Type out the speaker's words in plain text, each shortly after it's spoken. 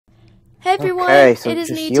Hey everyone, Okay, so it is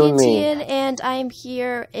just me, you and me. TNTeon, and I am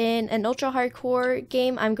here in an ultra hardcore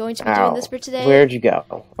game. I'm going to be doing this for today. Where'd you go?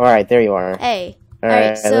 Alright, there you are. Hey.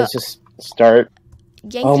 Alright, so let's just start.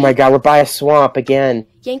 Yankee, Oh my god, we're by a swamp again.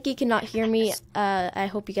 Yankee cannot hear me. I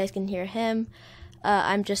hope you guys can hear him.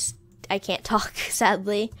 I can't talk,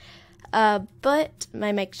 sadly. But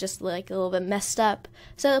my mic's just like a little bit messed up.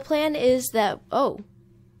 So the plan is that,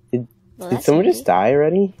 Did someone just die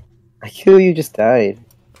already? I feel you just died.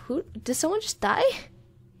 Did someone just die?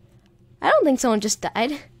 I don't think someone just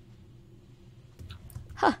died.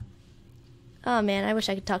 Huh. Oh man, I wish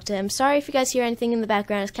I could talk to him. Sorry if you guys hear anything in the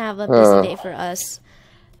background. It's kind of a busy day for us.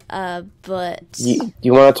 But... Do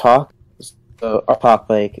you want to talk? So, I'll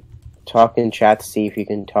talk in chat to see if you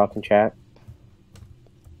can talk in chat.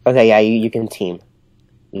 Okay, yeah, you can team.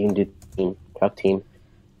 You can do team. Talk team.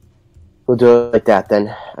 We'll do it like that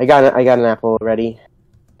then. I got an apple already.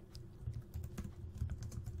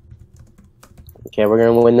 Okay, we're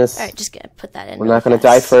gonna win this. Alright, just gonna put that in. We're not gonna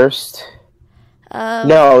die first.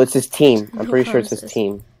 No, it's his team. I'm pretty sure it's his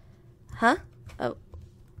team. Huh? Oh.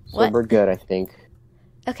 So we're good, I think.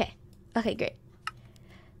 Okay. Okay, great.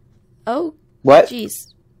 Oh. What?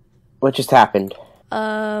 Jeez. What just happened?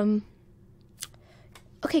 Okay,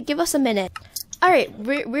 give us a minute. Alright,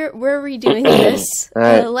 we're redoing this.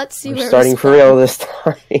 Alright, let's see we're where starting for real this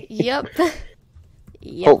time. Yep.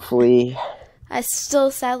 Yep. Hopefully. I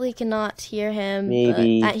still sadly cannot hear him.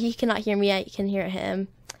 Maybe. But, he cannot hear me. I can hear him.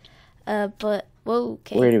 But, whoa,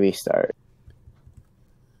 okay. Where do we start?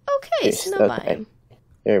 Okay, snow biome.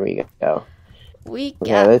 There we go. We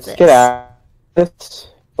got let's this. get out of this.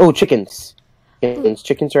 Oh, chickens.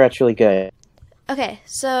 Chickens are actually good. Okay,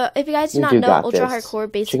 so if you guys do not know, ultra hardcore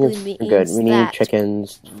basically means good. We need that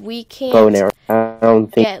chickens. We can't bow and arrow. I don't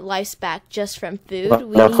think get lives back just from food.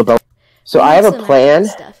 So I have a plan.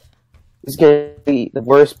 This is going to be the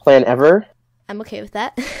worst plan ever. I'm okay with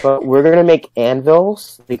that. But we're going to make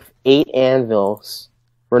anvils, like 8 anvils.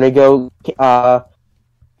 We're going to go,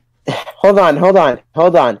 hold on.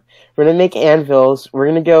 We're going to make anvils. We're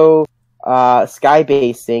going to go, sky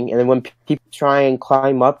basing, and then when people try and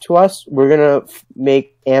climb up to us, we're going to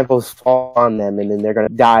make anvils fall on them, and then they're going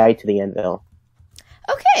to die to the anvil.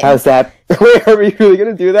 Okay. How's that? Wait, are we really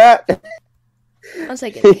going to do that? 1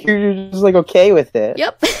 second. You're just, like, okay with it.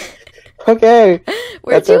 Yep. Okay,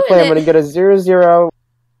 that's our plan. I'm gonna get a 0-0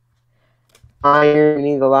 iron. We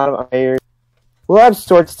need a lot of iron. We'll have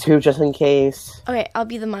swords too, just in case. Okay, I'll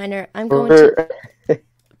be the miner. I'm going to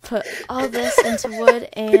put all this into wood,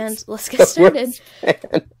 and let's get started.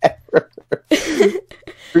 We're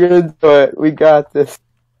gonna do it. We got this.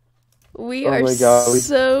 We are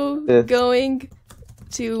so going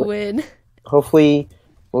to win. Hopefully,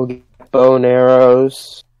 we'll get bow and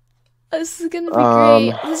arrows. This is gonna be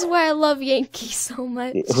great. This is why I love Yankee so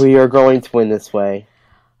much. We are going to win this way.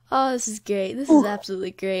 Oh, this is great. This is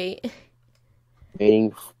absolutely great.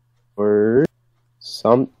 Waiting for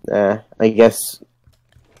some, I guess.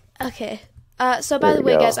 Okay. So by the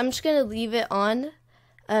way, guys, I'm just gonna leave it on,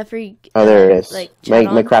 for you. Oh, there it is. Like,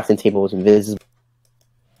 my crafting table was invisible.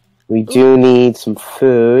 We do need some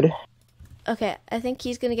food. Okay, I think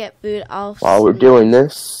he's gonna get food. While we're doing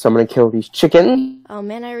this, I'm gonna kill these chickens. Oh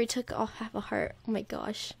man, I already took off half a heart. Oh my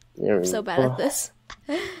gosh. I'm so bad at this.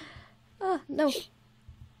 Oh, no.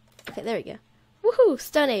 Okay, there we go. Woohoo!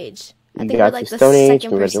 Stone Age. I think we're like the Stone Age. second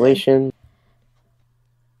Congratulations.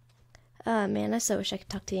 Oh man, I so wish I could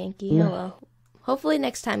talk to Yankee. Oh well. Hopefully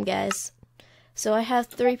next time, guys. So I have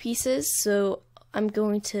 3 pieces, so I'm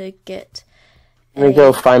going to get... I'm gonna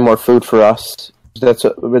go find more food for us. That's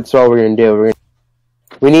all we're gonna do.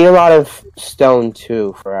 We need a lot of stone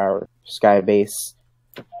too for our sky base.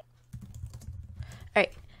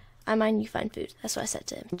 Alright, I mind you find food. That's what I said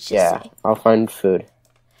to him. Yeah, I'll find food.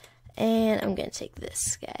 And I'm gonna take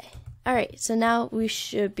this guy. Alright, so now we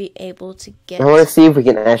should be able to get... I want to see if we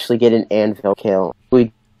can actually get an anvil kill.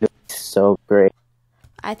 We do so great.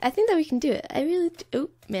 I think that we can do it. I really do. Oh,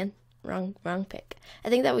 man. Wrong pick. I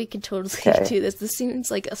think that we can totally do this. This seems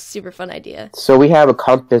like a super fun idea. So we have a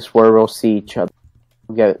compass where we'll see each other.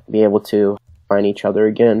 We'll be able to find each other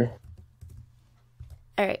again.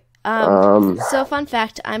 Alright. So fun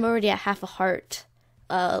fact, I'm already at half a heart.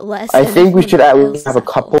 Less. I think we should at least have a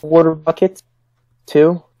couple water buckets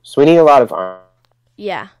too. So we need a lot of iron.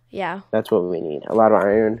 Yeah. That's what we need. A lot of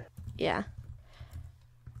iron. Yeah.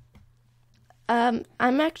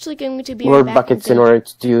 I'm actually going to be water buckets in order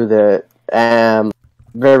to do the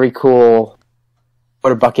very cool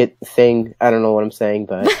water bucket thing. I don't know what I'm saying,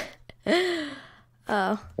 but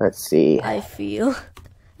let's see. I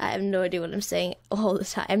have no idea what I'm saying all the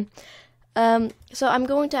time. So I'm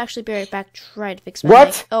going to actually be right back. Try to fix my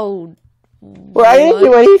mic. Oh, Well, I didn't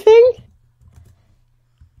do anything.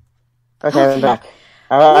 Okay, I'm back.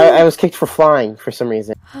 I was kicked for flying for some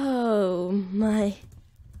reason. Oh my.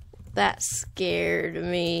 That scared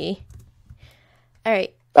me.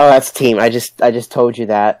 Alright. Oh, that's team. I just told you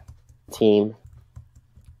that. Team.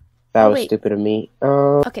 That was stupid of me.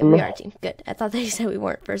 Okay, we are a team. Good. I thought they said we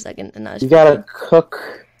weren't for a second, and I was. You gotta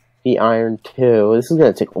cook the iron too. This is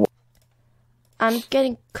gonna take a while. I'm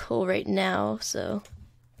getting coal right now, so.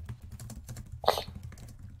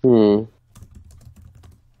 You're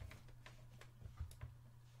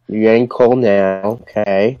getting coal now.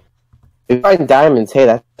 Okay. If you find diamonds,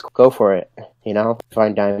 hey, go for it. You know,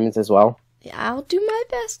 find diamonds as well. Yeah, I'll do my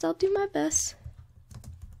best. I'll do my best.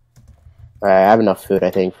 Alright, I have enough food, I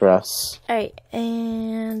think, for us. Alright,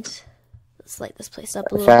 and let's light this place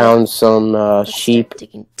up a little Found bit. some sheep,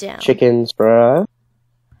 chickens, bruh.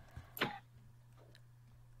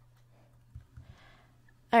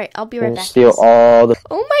 Alright, I'll be right back. Steal all the.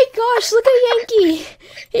 Oh my gosh, look at Yankee!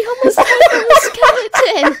 He almost died from a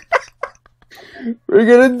skeleton! We're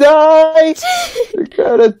gonna die! We're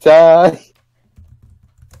gonna die!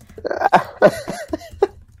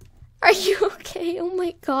 Are you okay? Oh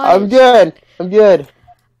my god. I'm good! I'm good!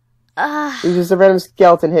 It was just a random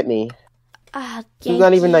skeleton hit me. It's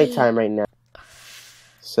not even nighttime right now.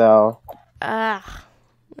 So. Alright,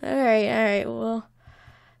 well.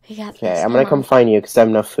 We got this. Okay, I'm gonna come find you because I have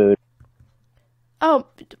enough food. Oh,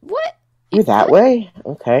 what? You that way?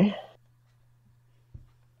 Okay.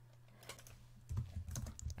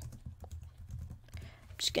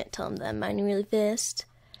 I'm just gonna tell him that I'm mining really fast.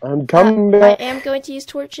 I'm coming back. I am going to use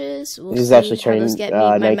torches. We'll This is see actually how turning those get me.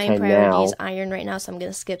 My main nighttime priority now. is iron right now, so I'm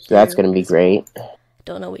gonna skip. So that's gonna be great.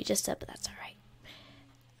 Don't know what you just said, but that's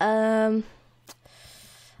alright.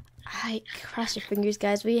 I cross your fingers,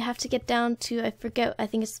 guys. We have to get down to, I forget, I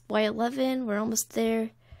think it's Y11. We're almost there.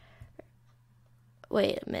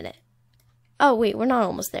 Wait a minute. Oh, wait, we're not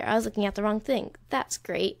almost there. I was looking at the wrong thing. That's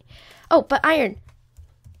great. Oh, but iron.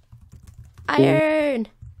 Iron.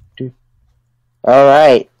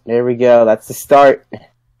 Alright, there we go. That's the start.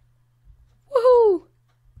 Woohoo!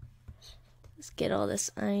 Let's get all this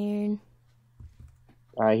iron.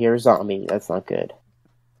 I hear a zombie. That's not good.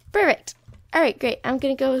 Perfect. Alright, great. I'm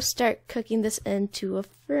gonna go start cooking this into a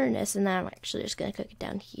furnace, and then I'm actually just gonna cook it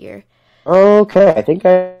down here. Okay, I think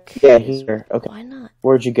yeah, here. Okay. Why not?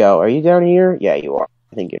 Where'd you go? Are you down here? Yeah, you are.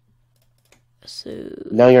 I think you're. So.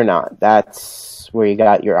 No, you're not. That's where you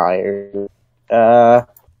got your iron.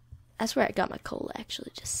 That's where I got my coal,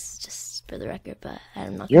 actually, just for the record, but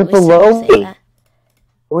I'm not You're gonna below say me. that.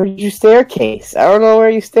 Where did you staircase? I don't know where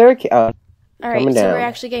you staircase. Alright, so down. we're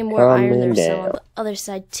actually getting more iron. There's some on the other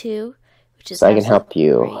side, too. Which is so I can help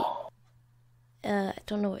you. Great. I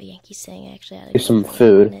don't know what Yankee's saying, actually. Here's some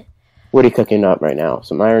food. What are you cooking up right now?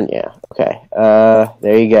 Some iron? Yeah. Okay.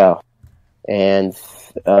 There you go. And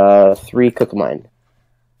 3 cook mine.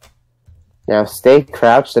 Now stay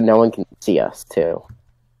crouched so no one can see us too.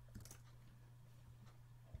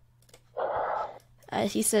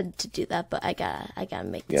 He said to do that, but I gotta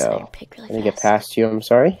make this iron pick really fast. Can I get past you? I'm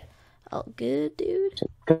sorry. All good, dude.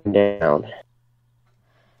 Come down.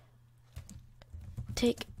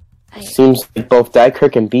 Take iron. Seems like both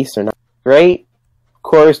Diekirk and Beast are not great. Of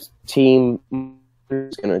course, team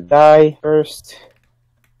is gonna die first.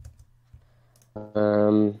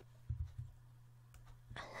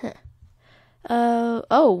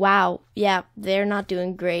 Oh wow, yeah, they're not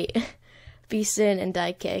doing great. Beeson and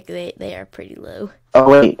Diekirk, they are pretty low. Oh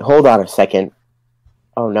wait, hold on a second.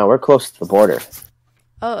 Oh no, we're close to the border.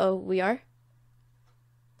 Oh, we are?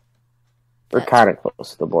 We're kind of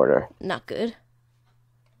close to the border. Not good.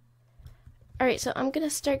 Alright, so I'm gonna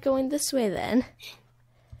start going this way then.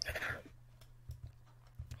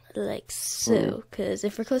 Like so, because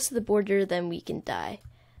if we're close to the border, then we can die.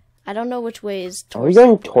 I don't know which way is towards. Are we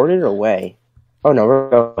going toward it or away? Oh no, we're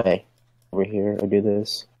going away. Over here, or do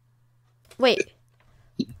this. Wait.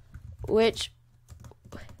 Which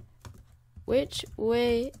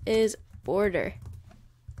way is border?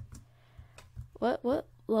 What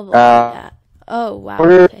level are we at? Oh wow.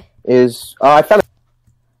 Border okay. is I found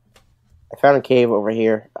a cave over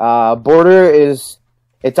here. Border is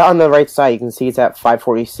it's on the right side. You can see it's at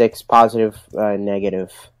 546 positive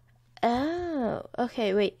negative. Oh,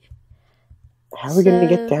 okay, wait. How are we gonna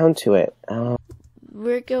get down to it?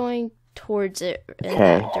 We're going towards it in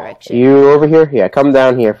that direction. You over here? Yeah, come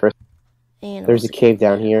down here first. And there's a cave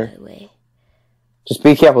down here. Way. Just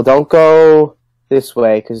be careful. Don't go this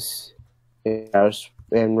way, because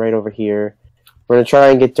and right over here. We're gonna try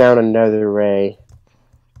and get down another way.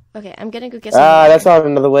 Okay, I'm gonna go get some. That's not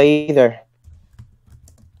another way either.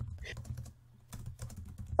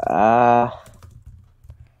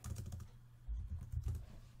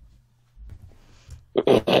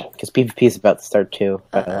 Because PvP is about to start too.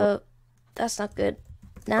 Uh-oh. That's not good.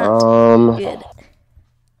 Not good.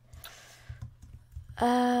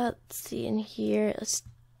 Let's see in here. Let's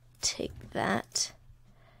take that.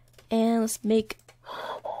 And let's make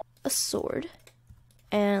a sword.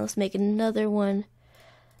 And let's make another one.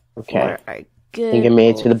 Okay. For our good I think I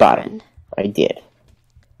made it to the bottom. friend. I did.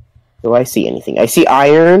 Do I see anything? I see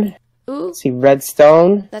iron. Ooh, I see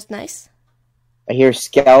redstone. that's nice. I hear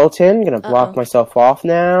skeleton. Gonna block myself off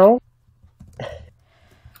now.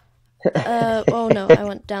 Oh no, I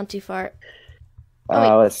went down too far.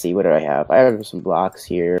 Let's see. What do I have? I have some blocks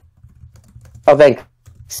here. Oh, thanks.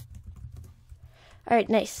 Alright,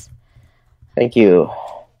 nice. Thank you.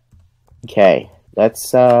 Okay,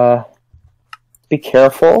 let's be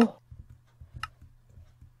careful.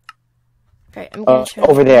 Alright, I'm gonna try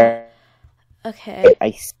over there. Okay.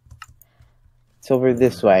 It's over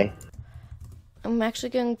this way. I'm actually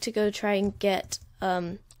going to go try and get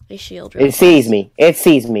a shield. It sees me. It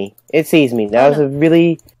sees me. It sees me. That was a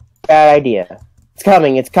really bad idea. It's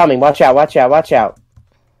coming. It's coming. Watch out. Watch out. Watch out.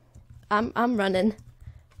 I'm running.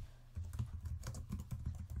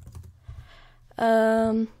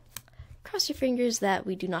 Cross your fingers that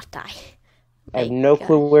we do not die. I have no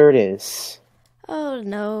clue where it is. Oh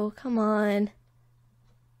no, come on.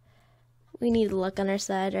 We need luck on our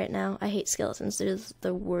side right now. I hate skeletons, they're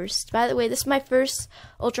the worst. By the way, this is my first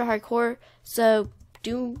ultra hardcore, so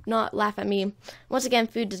do not laugh at me. Once again,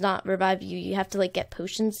 food does not revive you. You have to like get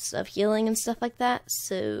potions of healing and stuff like that,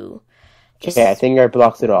 so... Okay, I think I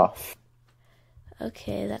blocked it off.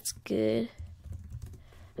 Okay, that's good.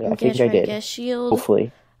 Yeah, I'm I think gonna I try to did. get a shield.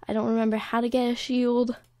 Hopefully. I don't remember how to get a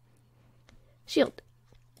shield. Shield.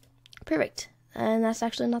 Perfect. And that's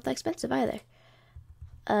actually not that expensive either.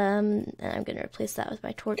 And I'm gonna replace that with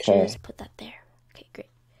my torches. Okay. Put that there. Okay, great.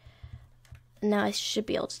 Now I should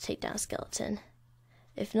be able to take down a skeleton.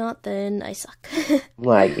 If not, then I suck. I'm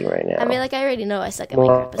lagging right now. I mean, like, I already know I suck at More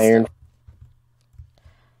Minecraft, but iron.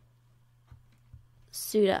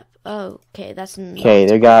 still. Suit up. Oh, okay, that's Okay,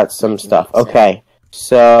 they got some stuff. Okay,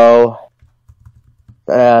 so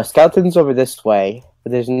skeletons over this way,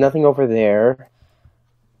 but there's nothing over there.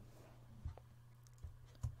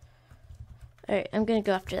 Alright, I'm gonna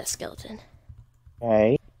go after that skeleton.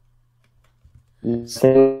 Okay.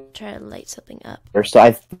 So, Try to light something up.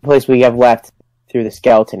 the place we have left through the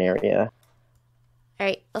skeleton area.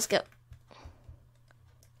 Alright, let's go.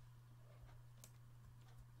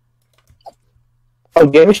 Oh,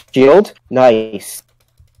 you have a shield? Nice.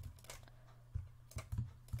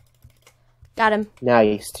 Got him.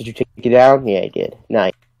 Nice. Did you take it down? Yeah, I did.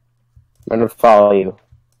 Nice. I'm gonna follow you.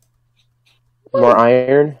 More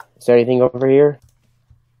iron? Is there anything over here?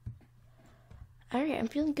 Alright, I'm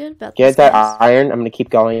feeling good about Get this. that guys. iron. I'm gonna keep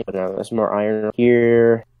going. But no, there's more iron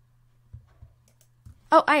here.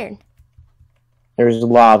 Oh, iron. There's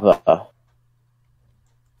lava.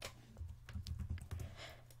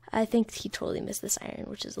 I think he totally missed this iron,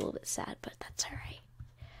 which is a little bit sad, but that's alright.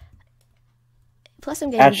 Plus, I'm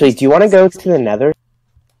getting... Actually, do you want to go to the nether?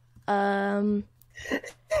 I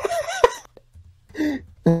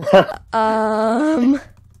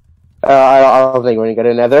don't think we're gonna go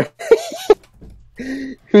to nether.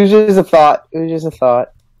 Who's just a thought? Who's just a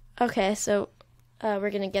thought? Okay, so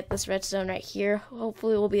we're gonna get this redstone right here.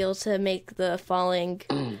 Hopefully we'll be able to make the falling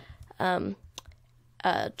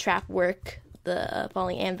trap work, the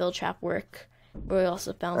falling anvil trap work. We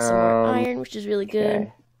also found some more iron, which is really good.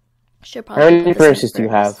 Okay. Should How probably many put this in furnaces do you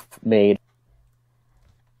furnace. have made?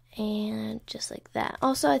 And just like that.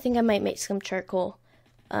 Also, I think I might make some charcoal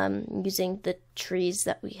using the trees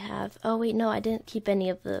that we have. Oh wait, no, I didn't keep any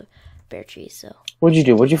of the bare trees, so... What'd you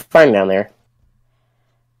do? What'd you find down there?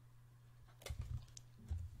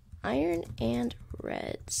 Iron and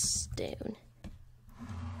redstone.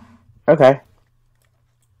 Okay.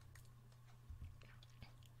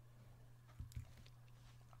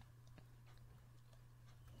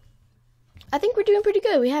 I think we're doing pretty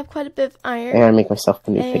good. We have quite a bit of iron. I gotta make myself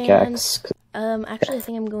a new And, pickaxe. Actually, I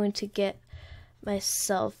think I'm going to get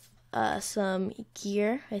myself some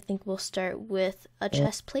gear. I think we'll start with a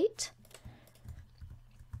chest plate.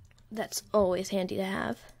 That's always handy to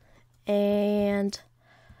have. And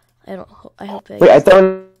I hope Wait, I thought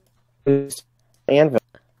it was anvil.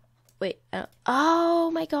 Wait.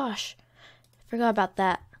 Oh my gosh, I forgot about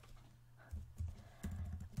that.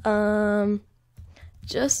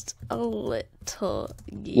 Just a little.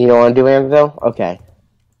 You don't want to do anvil? Okay.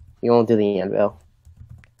 You won't do the anvil.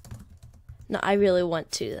 No, I really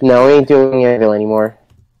want to. No, we ain't doing anvil anymore.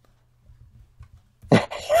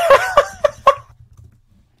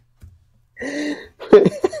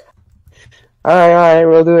 Alright,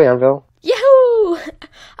 we'll do Anvil. Yahoo!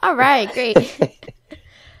 All right, great.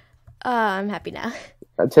 I'm happy now.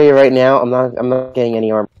 I'll tell you right now, I'm not getting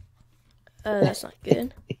any armor. That's not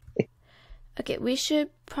good. Okay, we should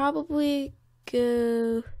probably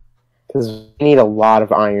go Because we need a lot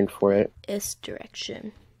of iron for it. this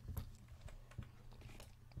direction.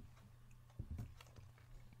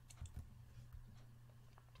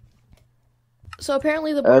 So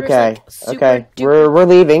apparently the border's like super duper, we're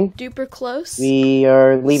leaving. duper close. We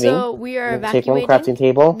are leaving. So we are Take one evacuating crafting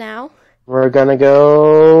table. now. We're gonna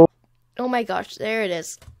go. Oh my gosh, there it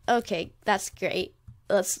is. Okay, that's great.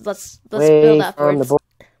 Let's away build from upwards. the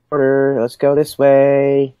border. Let's go this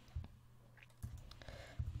way.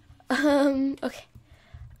 Okay.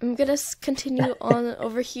 I'm gonna continue on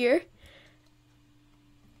over here.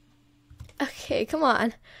 Okay, come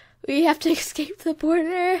on. We have to escape the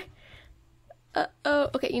border. Oh,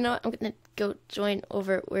 okay, you know what? I'm gonna go join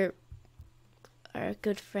over where our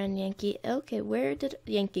good friend Yankee. Okay, where did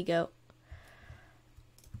Yankee go?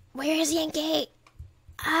 Where is Yankee?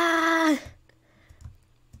 Ah!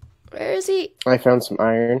 Where is he? I found some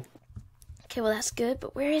iron. Okay, well that's good,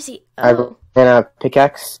 but where is he? I Oh, ran a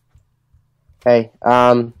pickaxe. Hey,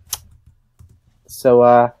 so,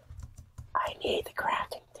 I need the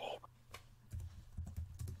crafting table.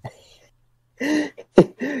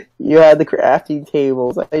 You had the crafting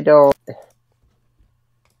tables. I don't.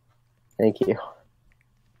 Thank you.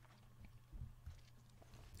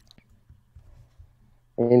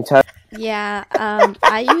 In touch. yeah,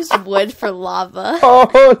 I used wood for lava.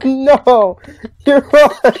 Oh no! You're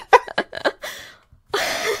wrong.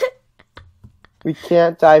 We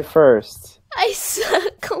can't die first. I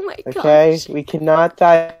suck, oh my Okay, gosh. we cannot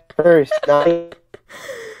die first. Not,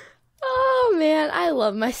 Oh man, I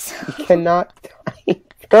love myself. we cannot die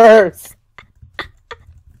first.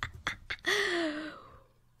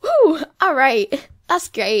 Woo! Alright, that's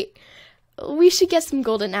great. We should get some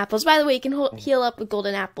golden apples. By the way, you can heal up with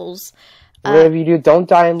golden apples. Whatever you do, don't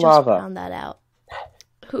die in Just lava. found that out.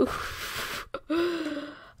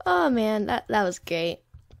 Oh man, that was great.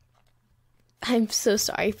 I'm so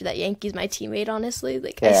sorry for that. Yankee's my teammate, honestly.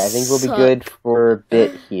 Like, Okay, I think we'll be suck. good for a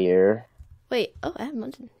bit here. Wait, oh, I have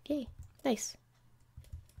London. Yay, nice.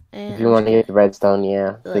 And If you want to get the redstone,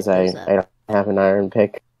 yeah, because I Like, don't have an iron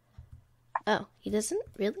pick. oh, he doesn't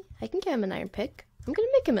really. I can get him an iron pick. I'm gonna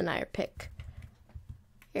make him an iron pick.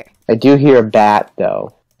 Here. I do hear a bat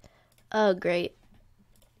though. Oh, great.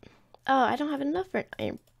 Oh, I don't have enough for an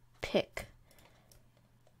iron pick.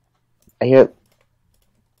 I hear.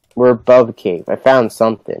 We're above the cave. I found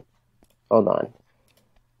something. Hold on.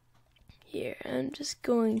 Here, I'm just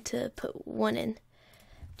going to put one in,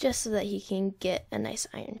 just so that he can get a nice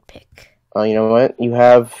iron pick. Oh, you know what? You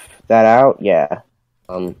have that out? Yeah.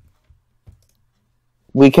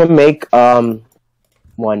 We can make one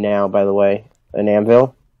now, by the way. An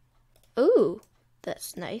anvil. Ooh,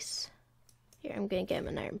 that's nice. Here, I'm gonna get him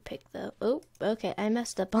an iron pick, though. Oh, okay, I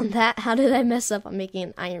messed up on that. How did I mess up on making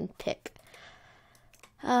an iron pick?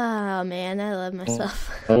 Oh, man, I love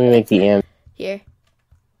myself. Let me make the anvil. Here.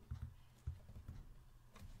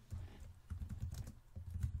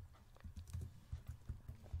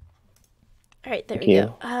 Alright, there we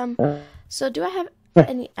go. So do I have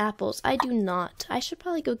any apples? I do not. I should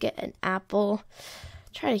probably go get an apple.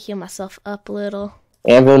 Try to heal myself up a little.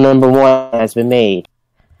 Anvil number 1 has been made.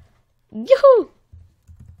 Yoo-hoo!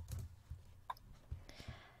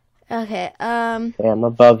 Okay, Yeah, I'm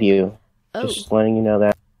above you. oh, Just letting you know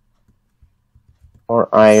that.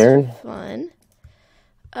 Or iron. fun.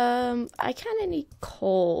 I kind of need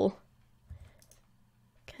coal.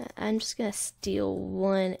 I'm just gonna steal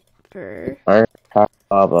one for... Iron,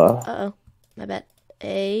 lava. Uh-oh, my bad.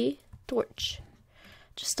 A torch.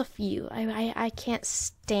 Just a few. I can't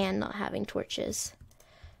stand not having torches.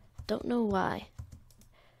 Don't know why.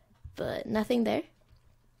 But nothing there.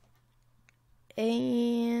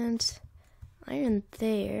 And iron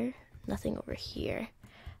there. Nothing over here.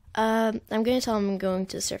 I'm gonna tell him I'm going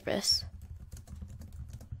to the surface.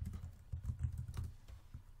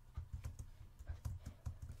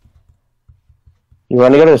 You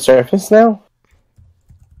want to go to the surface now?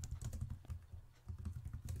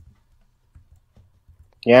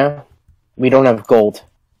 Yeah? We don't have gold.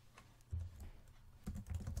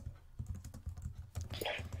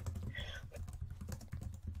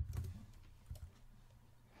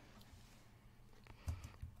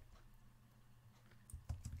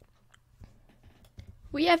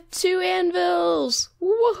 We have 2 anvils!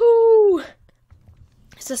 Woohoo!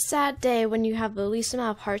 It's a sad day when you have the least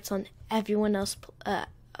amount of hearts on everyone else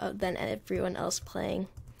than everyone else playing.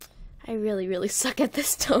 I really, really suck at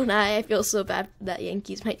this, don't I? I feel so bad that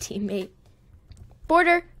Yankee's my teammate.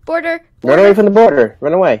 Border! Border! Run away from the border.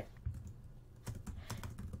 Run away.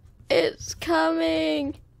 It's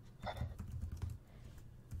coming!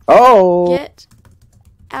 Oh! Get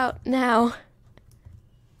out now.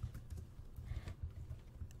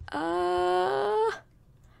 Oh,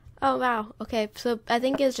 wow. Okay, so I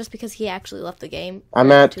think it's just because he actually left the game.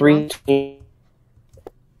 I'm at negative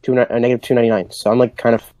 299, so I'm like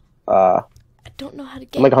kind of, I don't know how to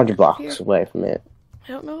get I'm like 100 up blocks here. away from it.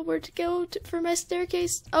 I don't know where to go for my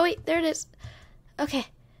staircase. Oh, wait, there it is. Okay.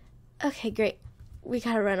 Okay, great. We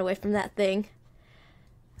gotta run away from that thing.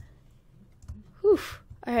 Whew.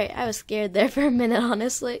 Alright, I was scared there for a minute,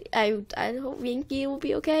 honestly. I hope Yankee will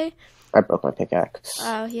be okay. I broke my pickaxe.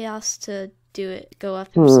 He has to do it, go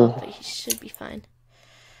after himself, but he should be fine.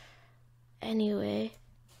 Anyway,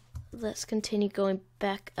 let's continue going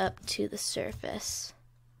back up to the surface.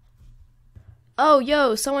 Oh,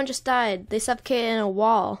 yo, someone just died. They suffocated in a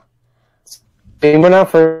wall. Anyone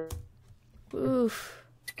out for? Oof.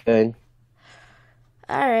 Good.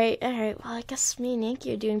 Alright. Well, I guess me and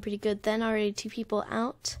Yankee are doing pretty good then. Already 2 people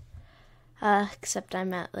out. Except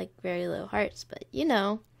I'm at, like, very low hearts, but, you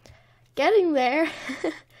know, getting there.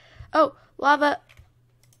 Oh, lava.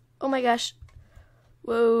 Oh my gosh.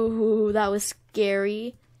 Whoa, that was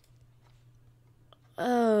scary.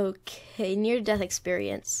 Okay, near-death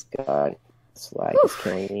experience. God, this lag is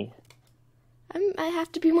killing me. I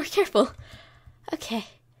have to be more careful. Okay.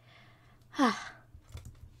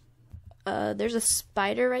 There's a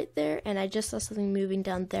spider right there, and I just saw something moving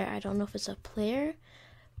down there. I don't know if it's a player,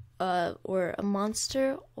 or a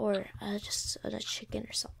monster, or just a chicken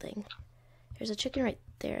or something. There's a chicken right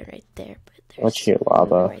there, but there's What's your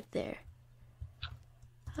lava? right there.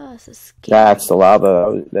 Oh, this is scary. That's the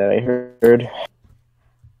lava that I heard.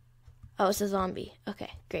 Oh, it's a zombie.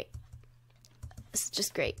 Okay, great. This is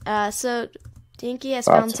just great. So Dinky has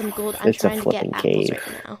found some gold. I'm trying to get apples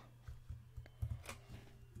right now.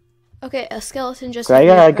 Okay, a skeleton just. So I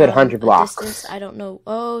got a good 100 blocks. Distance. I don't know.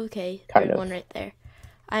 Oh, okay. Kind of. One right there.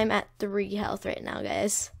 I'm at 3 health right now,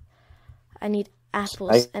 guys. I need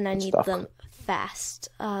apples, and I need them fast.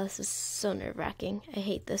 This is so nerve-wracking. I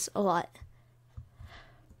hate this a lot.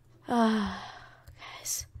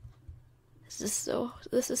 Guys, this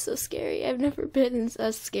is so scary. I've never been in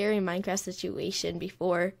a scary Minecraft situation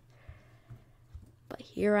before, but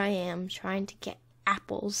here I am trying to get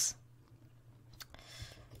apples.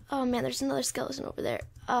 Oh man, there's another skeleton over there.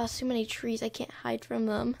 So many trees, I can't hide from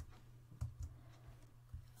them.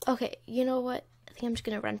 Okay, you know what? I think I'm just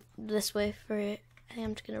gonna run this way for it. I think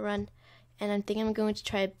I'm just gonna run, and I think I'm going to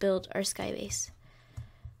try to build our sky base.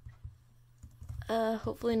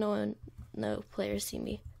 Hopefully no players see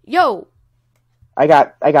me. Yo! I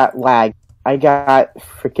got lagged. I got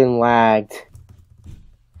freaking lagged.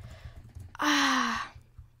 Ah,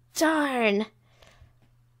 darn.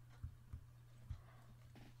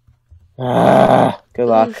 Good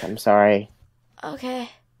luck. Oof. I'm sorry. Okay.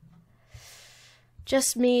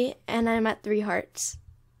 Just me, and I'm at 3 hearts.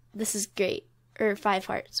 This is great. Or 5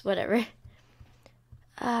 hearts, whatever.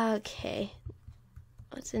 Okay.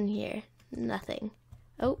 What's in here? Nothing.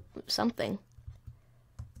 Oh, something.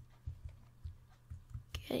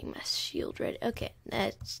 Getting my shield ready. Okay,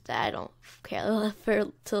 I don't care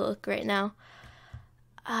to look right now.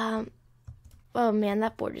 Oh man,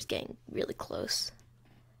 that border's getting really close.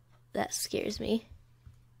 That scares me.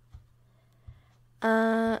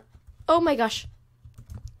 Oh my gosh.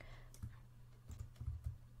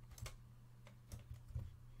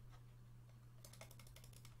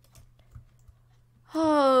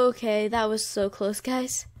 Okay, that was so close,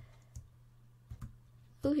 guys.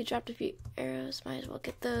 Ooh, he dropped a few arrows. Might as well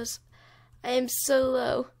get those. I am so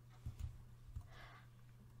low.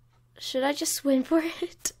 Should I just swim for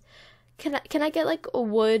it? Can I get like a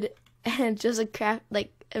wood and just a craft,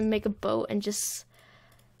 like, and make a boat and just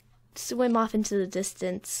swim off into the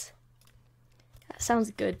distance? That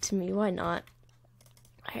sounds good to me. Why not?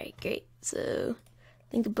 Alright, great. So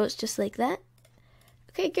I think the boat's just like that.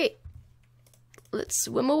 Okay, great. Let's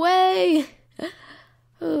swim away.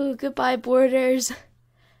 Oh, goodbye, borders.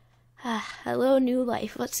 Hello, new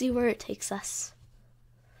life. Let's see where it takes us.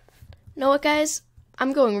 Know what, guys?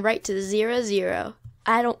 I'm going right to 0-0.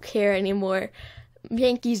 I don't care anymore.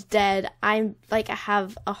 Yankee's dead. I'm like, I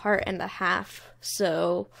have a heart and a half,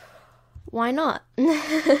 so why not?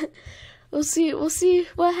 We'll see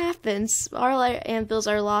what happens. All our anvils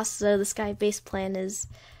are lost, so the sky base plan is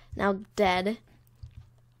now dead.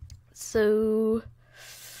 So,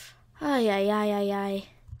 ay.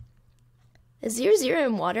 Is 0-0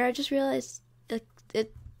 in water? I just realized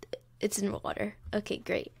it's in water. Okay,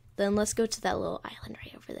 great. then let's go to that little island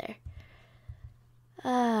right over there.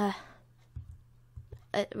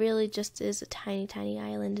 It really just is a tiny, tiny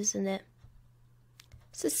island, isn't it?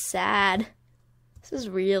 This is sad. This is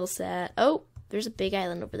real sad. Oh, there's a big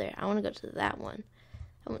island over there. I want to go to that one.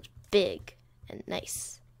 That one's big and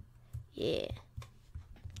nice. Yeah.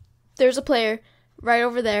 There's a player right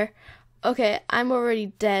over there. Okay, I'm already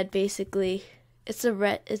dead, basically. It's a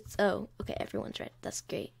red, oh, okay, everyone's red. That's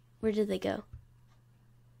great. Where did they go?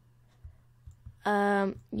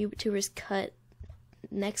 YouTubers cut,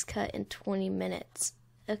 next cut in 20 minutes.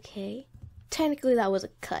 Okay. Technically, that was a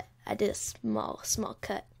cut. I did a small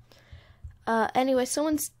cut. Anyway,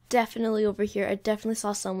 someone's definitely over here. I definitely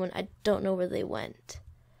saw someone. I don't know where they went.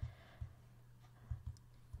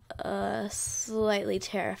 Slightly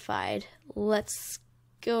terrified. Let's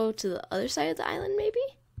go to the other side of the island, maybe?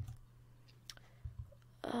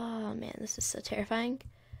 Oh man, this is so terrifying.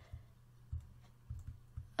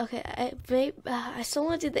 Okay, I still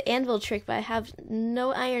want to do the anvil trick, but I have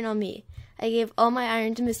no iron on me. I gave all my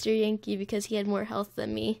iron to Mr. Yankee because he had more health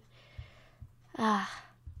than me. And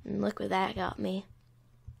look where that got me.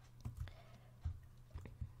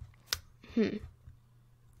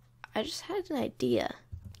 I just had an idea.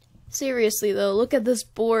 Seriously though, look at this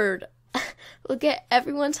board. Look at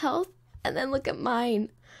everyone's health, and then look at mine.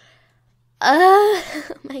 Oh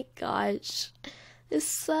my gosh. This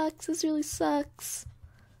sucks. This really sucks.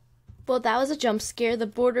 Well, that was a jump scare. The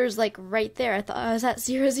border's like right there. I thought I was at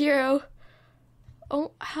 0-0.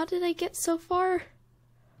 Oh, how did I get so far?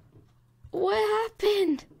 What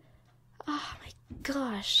happened? Oh my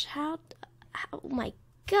gosh. Oh my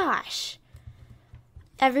gosh.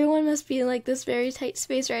 Everyone must be in like this very tight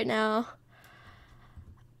space right now.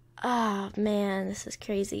 Oh man, this is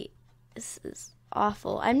crazy. This is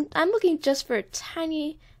awful. I'm looking just for a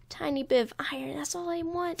tiny bit of iron. That's all I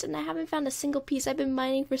want, and I haven't found a single piece. I've been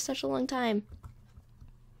mining for such a long time.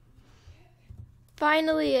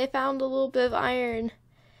 Finally, I found a little bit of iron.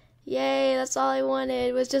 Yay, that's all I wanted.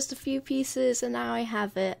 It was just a few pieces, and now I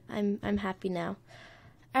have it. I'm happy now.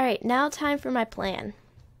 Alright, now time for my plan.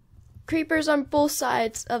 Creepers on both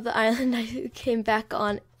sides of the island I came back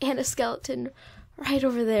on, and a skeleton right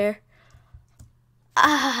over there.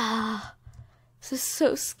 Ah, this is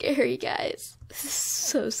so scary, guys. This is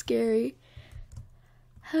so scary.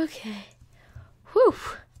 Okay. Whew.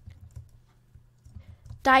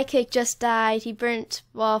 Die Kick just died. He burnt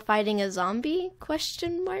while fighting a zombie?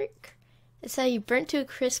 Question mark? It said he burnt to a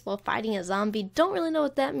crisp while fighting a zombie. Don't really know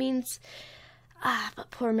what that means.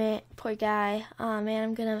 But poor man, poor guy. Oh man,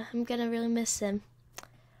 I'm gonna really miss him.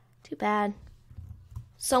 Too bad.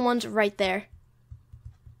 Someone's right there.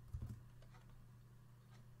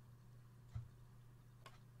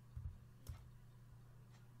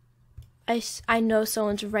 I know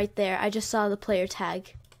someone's right there. I just saw the player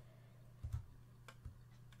tag.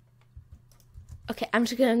 Okay, I'm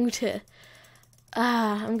gonna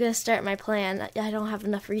start my plan. I don't have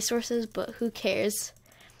enough resources, but who cares?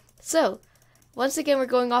 So, once again, we're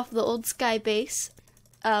going off the old sky base.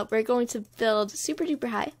 We're going to build super duper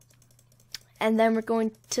high, and then we're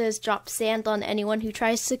going to drop sand on anyone who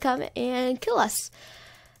tries to come and kill us.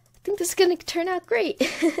 I think this is gonna turn out great.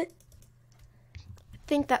 I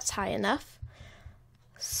think that's high enough.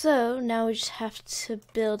 So now we just have to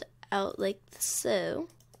build out like so.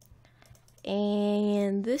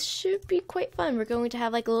 And this should be quite fun. We're going to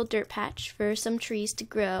have like a little dirt patch for some trees to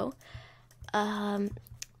grow. Oh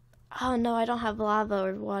no, I don't have lava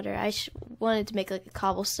or water. I wanted to make like a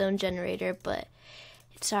cobblestone generator, but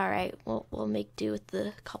it's alright. We'll make do with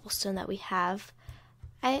the cobblestone that we have.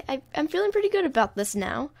 I'm feeling pretty good about this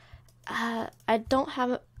now. I don't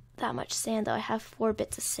have that much sand though. I have 4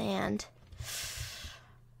 bits of sand.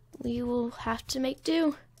 We will have to make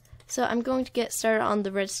do. So I'm going to get started on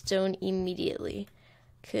the redstone immediately,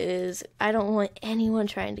 because I don't want anyone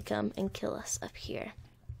trying to come and kill us up here.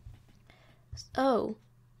 Oh,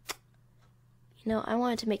 you know, I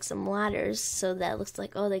wanted to make some ladders so that it looks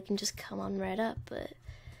like, oh, they can just come on right up, but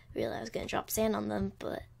really I was going to drop sand on them,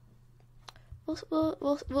 but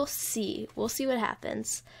we'll see. We'll see what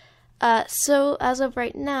happens. So as of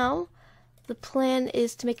right now, the plan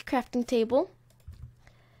is to make a crafting table,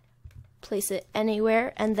 place it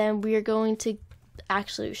anywhere, and then we are going to,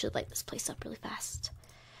 actually we should light this place up really fast.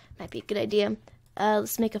 Might be a good idea.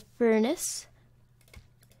 Let's make a furnace,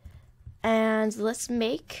 and let's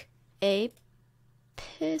make a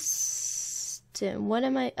piston. What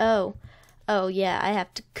am I, oh yeah, I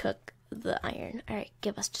have to cook the iron. Alright,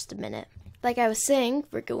 give us just a minute. Like I was saying,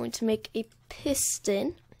 we're going to make a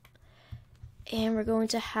piston, and we're going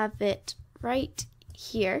to have it right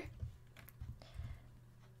here.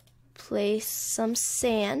 place some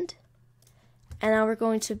sand. And now we're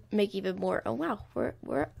going to make even more. Oh wow,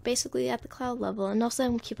 we're basically at the cloud level. And also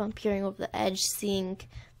I'm gonna keep on peering over the edge, seeing if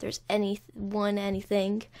there's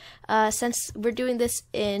anything. Since we're doing this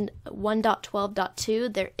in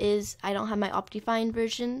 1.12.2, there is, I don't have my Optifine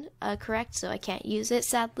version correct, so I can't use it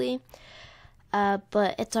sadly.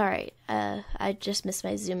 But it's alright. I just miss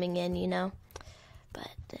my zooming in, you know. But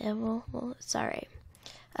well, it's alright.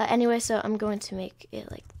 Anyway, so I'm going to make it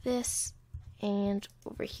like this, and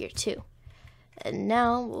over here too. And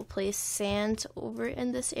now we'll place sand over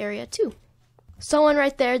in this area too. Someone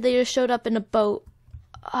right there, they just showed up in a boat.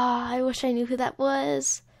 Ah, I wish I knew who that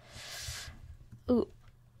was. Ooh,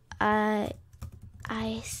 I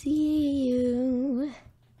see you.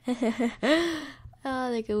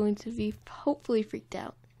 Oh, they're going to be hopefully freaked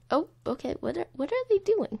out. Oh, okay, what are they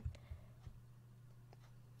doing?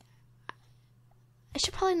 I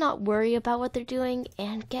should probably not worry about what they're doing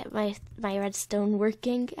and get my redstone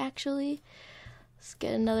working, actually. Let's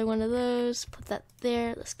get another one of those, put that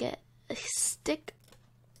there. Let's get a stick,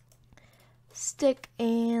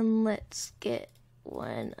 and let's get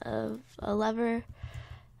one of a lever.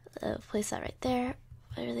 Place that right there.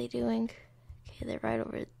 What are they doing? Okay, they're right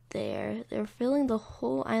over there. They're filling the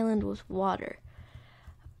whole island with water.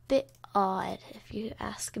 A bit odd, if you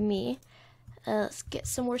ask me. Let's get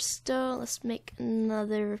some more stone. Let's make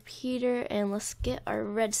another repeater, and let's get our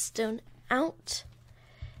redstone out.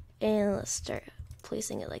 And let's start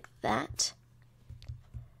placing it like that.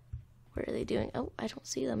 What are they doing? Oh, I don't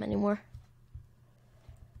see them anymore.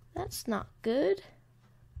 That's not good.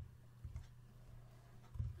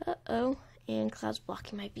 Uh-oh. And clouds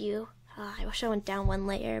blocking my view. I wish I went down one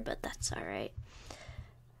layer, but that's alright.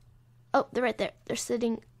 Oh, they're right there. They're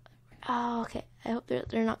sitting. Oh, okay. I hope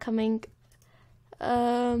they're not coming.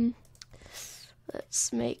 Let's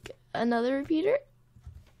make another repeater.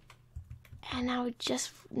 And now we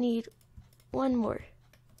just need one more.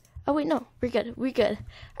 Oh wait, no, we're good.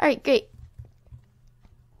 Alright, great.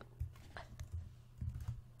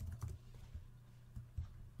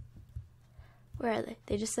 Where are they?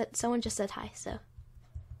 Someone just said hi, so.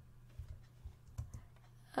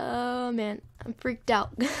 Oh man, I'm freaked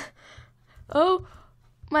out. Oh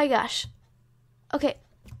my gosh. Okay.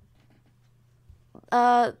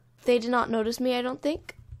 They did not notice me, I don't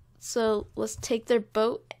think. So let's take their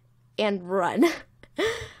boat and run.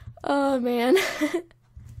 Oh man.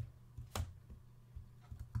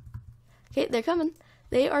 Okay, they're coming.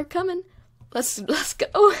 They are coming. Let's go.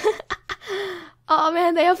 Oh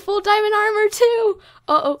man, they have full diamond armor too.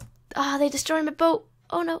 Uh-oh. Ah, they destroyed my boat.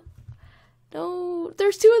 Oh no. No,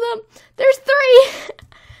 there's two of them. There's three.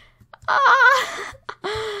 Ah.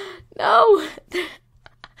 No.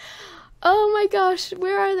 Oh my gosh,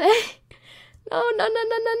 where are they? No.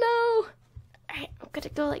 Alright, I'm gonna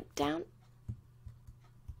go like down.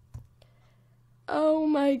 Oh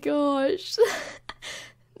my gosh.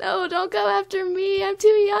 No, don't go after me. I'm too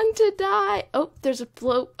young to die. Oh, there's a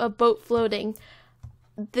boat floating.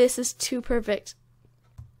 This is too perfect.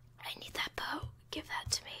 I need that boat. Give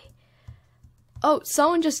that to me. Oh,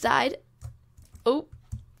 someone just died. Oh,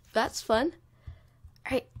 that's fun.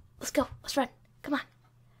 Alright, let's go. Let's run. Come on.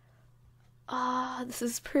 Ah, this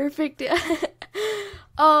is perfect.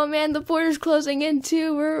 Oh man, the border's closing in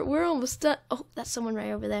too. We're almost done. Oh, that's someone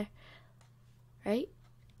right over there. Right?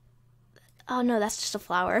 Oh no, that's just a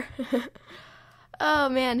flower. Oh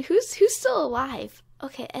man, who's still alive?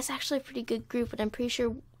 Okay, it's actually a pretty good group, but I'm pretty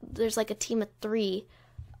sure there's like a team of 3.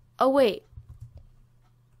 Oh wait.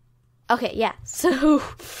 Okay, yeah. So,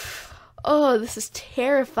 oh, this is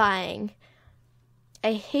terrifying.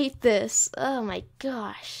 I hate this. Oh my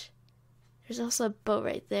gosh. There's also a boat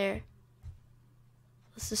right there.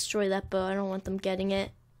 Let's destroy that boat. I don't want them getting it.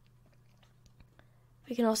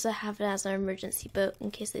 We can also have it as our emergency boat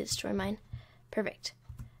in case they destroy mine. Perfect.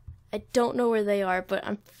 I don't know where they are, but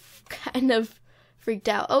I'm kind of freaked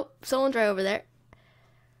out. Oh, someone's right over there.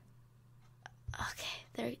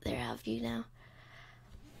 Okay, they're out of view now.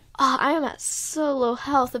 Oh, I am at so low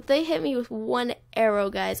health. If they hit me with one arrow,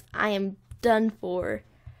 guys, I am done for.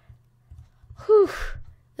 Whew.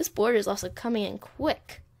 This border is also coming in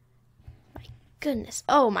quick. My goodness.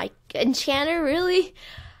 Oh, my enchanter, really?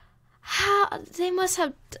 How? They must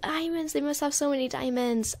have diamonds. They must have so many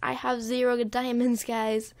diamonds. I have 0 diamonds,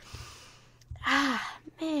 guys. Ah,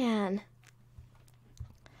 man.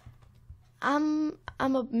 I'm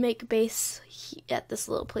gonna make a base at this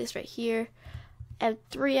little place right here. I have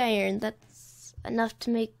 3 iron. That's enough to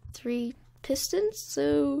make 3 pistons.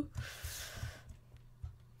 So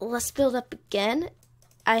let's build up again.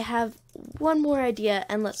 I have one more idea,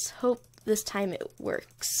 and let's hope this time it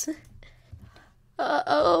works.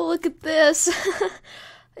 Oh, look at this.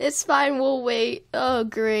 It's fine, we'll wait. Oh,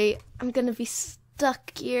 great. I'm gonna be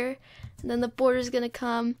stuck here. And then the border's gonna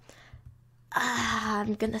come.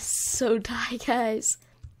 I'm gonna so die, guys.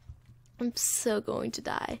 I'm so going to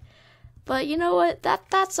die. But you know what?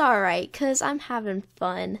 That's alright, because I'm having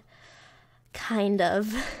fun. Kind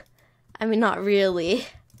of. I mean, not really.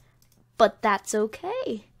 But that's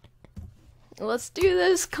okay. Let's do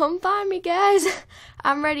this. Come find me, guys.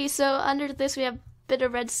 I'm ready. So under this we have a bit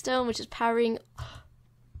of redstone, which is powering.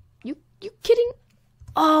 You kidding?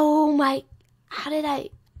 Oh my! How did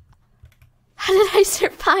I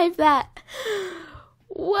survive that?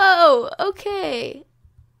 Whoa. Okay.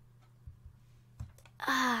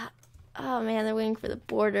 Oh man, they're waiting for the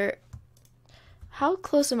border. How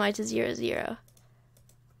close am I to 0, 0?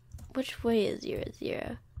 Which way is 0,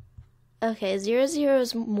 0? Okay, 0, 0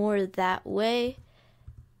 is more that way.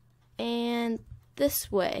 And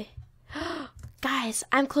this way. Guys,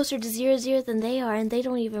 I'm closer to 0, 0 than they are, and they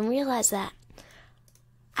don't even realize that.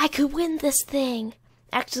 I could win this thing.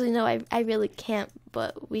 Actually, no, I really can't,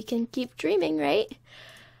 but we can keep dreaming, right?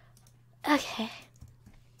 Okay.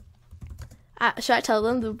 Should I tell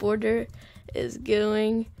them the border is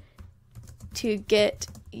going to get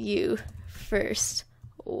you first?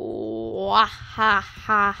 Wah ha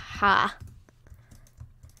ha ha.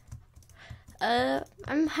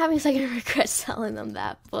 I'm having second regrets telling them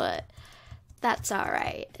that, but that's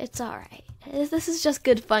alright. It's alright. This is just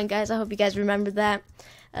good fun, guys. I hope you guys remember that.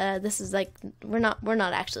 This is like we're not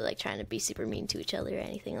actually like trying to be super mean to each other or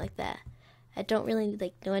anything like that. I don't really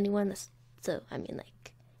like know anyone, so I mean like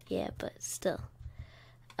yeah, but still.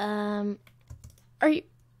 Are you?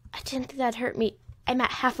 I didn't think that'd hurt me. I'm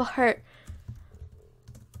at half a heart.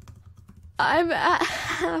 I'm at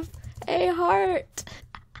half a heart.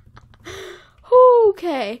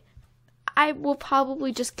 Okay. I will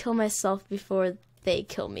probably just kill myself before they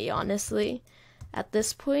kill me, honestly. At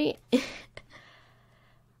this point.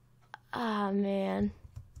 Ah, man.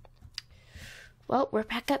 Well, we're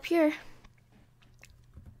back up here.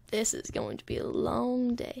 This is going to be a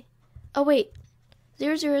long day. Oh, wait.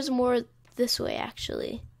 0, 0 is more this way,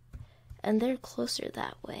 actually. And they're closer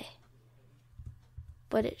that way.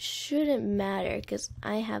 But it shouldn't matter, because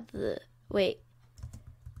I have the... Wait.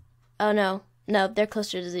 Oh, no. No, they're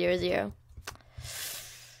closer to 0, 0.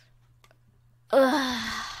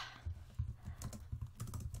 Ugh.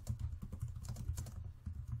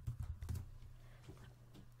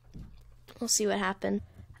 We'll see what happened.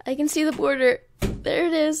 I can see the border. There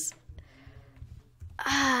it is.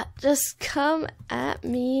 Just come at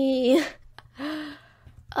me.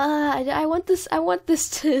 I want this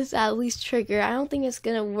to at least trigger. I don't think it's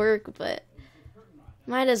gonna work, but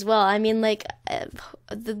might as well. I mean, like,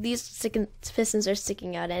 these pistons are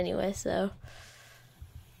sticking out anyway, so.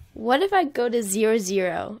 What if I go to 0,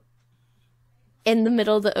 0 in the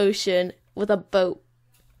middle of the ocean with a boat?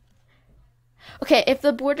 Okay, if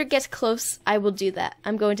the border gets close, I will do that.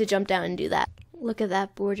 I'm going to jump down and do that. Look at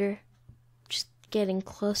that border. Just getting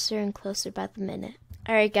closer and closer by the minute.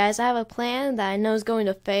 Alright guys, I have a plan that I know is going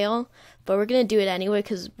to fail, but we're going to do it anyway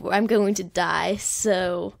because I'm going to die,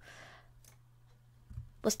 so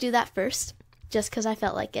let's do that first, just because I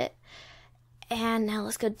felt like it. And now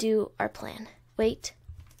let's go do our plan. Wait,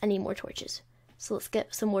 I need more torches. So let's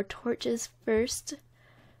get some more torches first.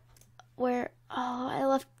 Where, oh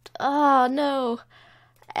no,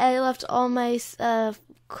 I left all my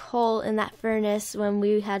coal in that furnace when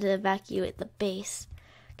we had to evacuate the base.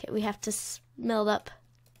 Okay, we have to smelt up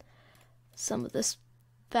some of this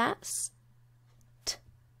fast.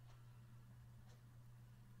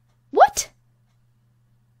 What?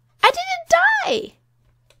 I didn't die!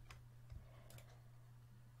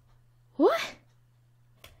 What?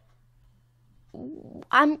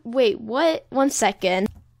 Wait, what? 1 second.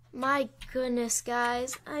 My goodness,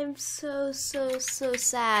 guys. I'm so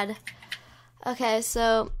sad. Okay,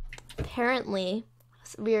 so apparently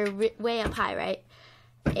we're way up high, right?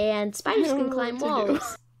 And spiders can climb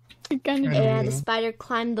walls. And the spider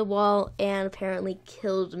climbed the wall and apparently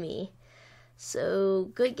killed me.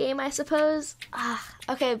 So, good game, I suppose.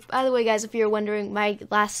 Okay, by the way, guys, if you're wondering, my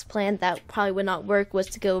last plan that probably would not work was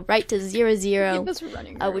to go right to 0, 0,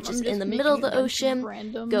 which is in the middle of the ocean,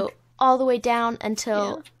 go all the way down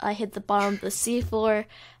until I hit the bottom of the seafloor,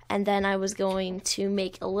 and then I was going to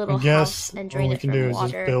make a little house and drain it from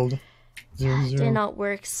water. Build 0, 0. Did not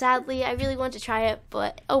work. Sadly, I really wanted to try it,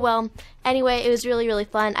 but oh well. Anyway, it was really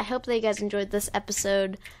fun. I hope that you guys enjoyed this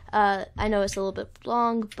episode. I know it's a little bit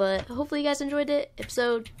long, but hopefully you guys enjoyed it. If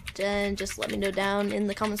so, then just let me know down in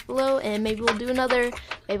the comments below, and maybe we'll do another.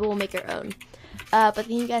 Maybe we'll make our own. But thank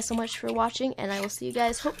you guys so much for watching, and I will see you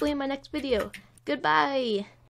guys hopefully in my next video. Goodbye.